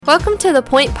Welcome to The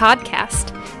Point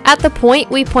Podcast. At The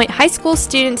Point, we point high school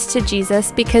students to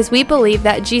Jesus because we believe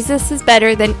that Jesus is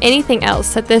better than anything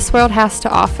else that this world has to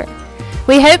offer.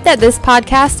 We hope that this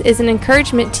podcast is an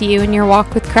encouragement to you in your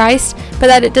walk with Christ, but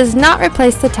that it does not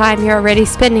replace the time you're already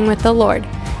spending with the Lord.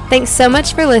 Thanks so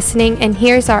much for listening, and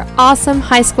here's our awesome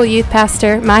high school youth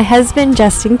pastor, my husband,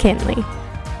 Justin Kinley.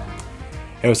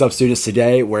 Hey, what's up, students?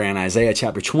 Today we're in Isaiah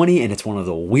chapter 20, and it's one of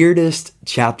the weirdest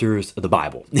chapters of the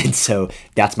Bible. And so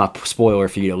that's my spoiler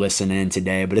for you to listen in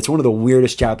today. But it's one of the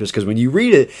weirdest chapters because when you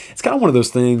read it, it's kind of one of those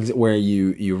things where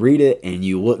you read it and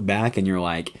you look back and you're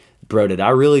like, bro, did I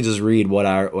really just read what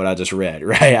I just read,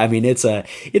 right? I mean, it's a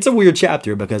weird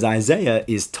chapter because Isaiah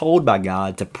is told by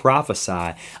God to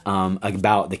prophesy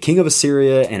about the king of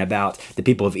Assyria and about the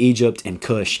people of Egypt and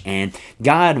Cush. And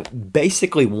God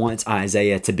basically wants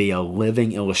Isaiah to be a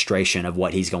living illustration of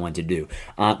what he's going to do.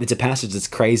 It's a passage that's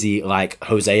crazy like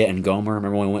Hosea and Gomer.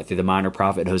 Remember when we went through the minor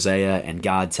prophet Hosea and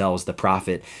God tells the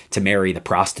prophet to marry the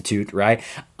prostitute, right?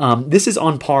 This is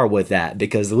on par with that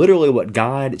because literally what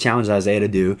God challenged Isaiah to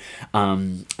do,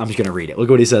 I'm just going to read it.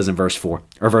 Look what he says in verse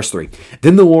 3.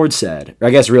 Then the Lord said, or I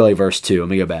guess really verse 2, let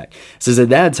me go back. It says, at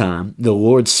that time, the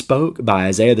Lord spoke by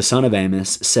Isaiah the son of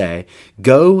Amos, say,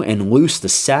 go and loose the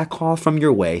sackcloth from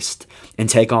your waist and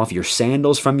take off your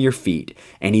sandals from your feet.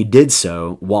 And he did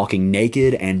so, walking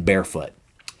naked and barefoot.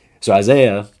 So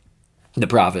Isaiah, the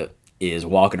prophet, is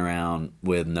walking around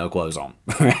with no clothes on,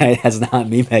 right? That's not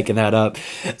me making that up.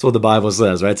 That's what the Bible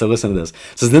says, right? So listen to this.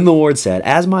 It says, then the Lord said,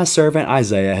 as my servant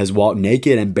Isaiah has walked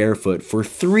naked and barefoot for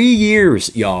 3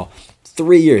 years, y'all.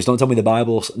 3 years. Don't tell me the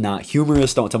Bible's not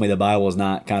humorous. Don't tell me the Bible is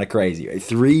not kind of crazy.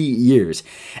 3 years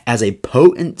as a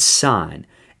potent sign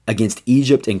against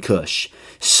Egypt and Cush,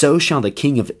 so shall the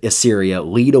king of Assyria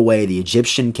lead away the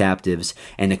Egyptian captives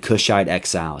and the Cushite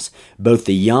exiles, both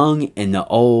the young and the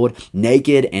old,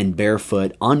 naked and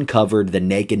barefoot, uncovered the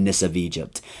nakedness of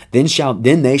Egypt.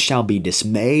 Then they shall be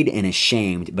dismayed and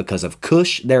ashamed because of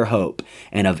Cush their hope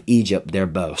and of Egypt their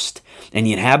boast. And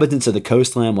the inhabitants of the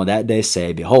coastland will that day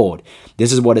say, behold,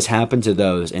 this is what has happened to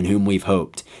those in whom we've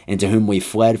hoped, and to whom we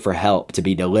fled for help to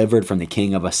be delivered from the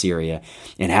king of Assyria.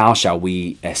 And how shall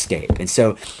we escape? And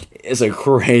so it's a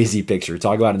crazy picture.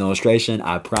 Talk about an illustration.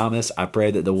 I promise, I pray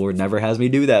that the Lord never has me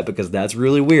do that because that's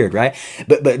really weird, right?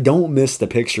 But don't miss the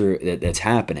picture that's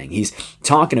happening. He's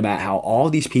talking about how all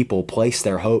these people place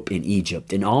their hope in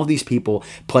Egypt and all these people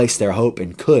place their hope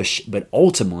in Cush, but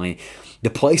ultimately the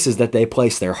places that they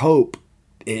place their hope,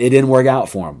 it didn't work out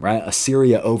for them, right?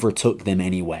 Assyria overtook them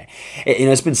anyway.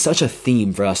 It's been such a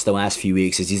theme for us the last few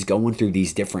weeks as he's going through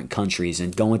these different countries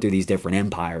and going through these different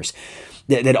empires.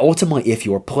 That ultimately, if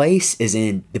your place is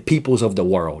in the peoples of the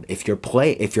world, if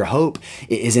your hope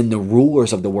is in the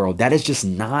rulers of the world, that is just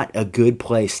not a good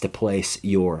place to place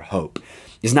your hope.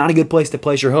 It's not a good place to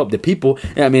place your hope. The people,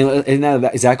 I mean, isn't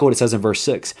that exactly what it says in verse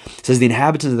 6? It says, the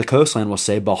inhabitants of the coastland will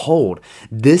say, behold,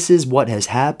 this is what has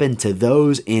happened to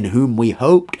those in whom we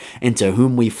hoped and to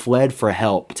whom we fled for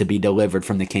help to be delivered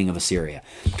from the king of Assyria.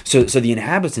 So the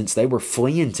inhabitants, they were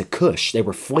fleeing to Cush. They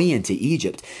were fleeing to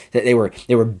Egypt. They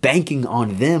were banking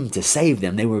on them to save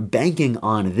them. They were banking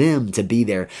on them to be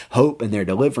their hope and their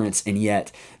deliverance, and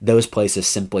yet those places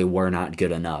simply were not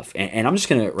good enough. And I'm just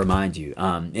going to remind you,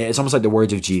 it's almost like the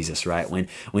words of Jesus, right? When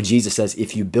Jesus says,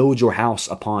 if you build your house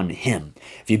upon him,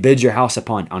 if you build your house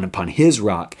upon his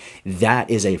rock, that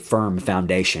is a firm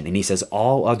foundation. And he says,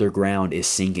 all other ground is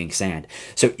sinking sand.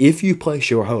 So if you place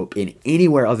your hope in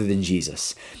anywhere other than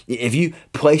Jesus, if you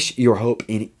place your hope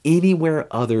in anywhere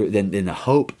other than the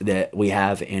hope that we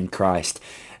have in Christ,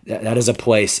 that is a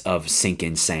place of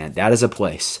sinking sand. That is a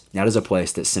place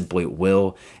that simply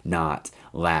will not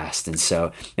last. And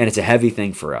it's a heavy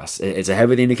thing for us. It's a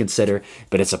heavy thing to consider,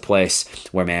 but it's a place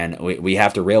where, man, we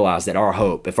have to realize that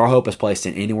if our hope is placed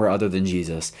in anywhere other than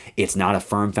Jesus, it's not a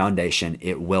firm foundation.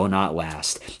 It will not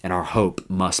last. And our hope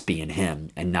must be in him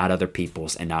and not other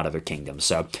peoples and not other kingdoms.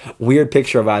 So weird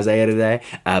picture of Isaiah today,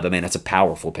 but man, it's a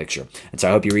powerful picture. And so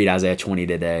I hope you read Isaiah 20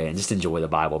 today and just enjoy the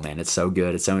Bible, man. It's so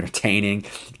good. It's so entertaining,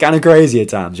 kind of crazy at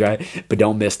times, right? But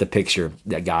don't miss the picture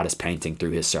that God is painting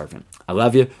through his servant. I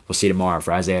love you. We'll see you tomorrow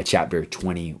for Isaiah chapter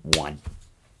 21.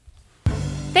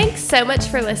 Thanks so much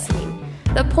for listening.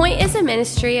 The Point is a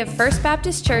ministry of First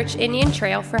Baptist Church Indian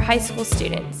Trail for high school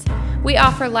students. We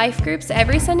offer life groups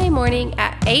every Sunday morning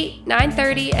at 8,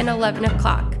 9:30, and 11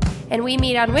 o'clock, and we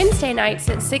meet on Wednesday nights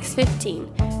at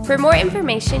 6:15. For more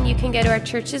information, you can go to our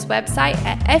church's website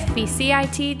at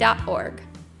fbcit.org.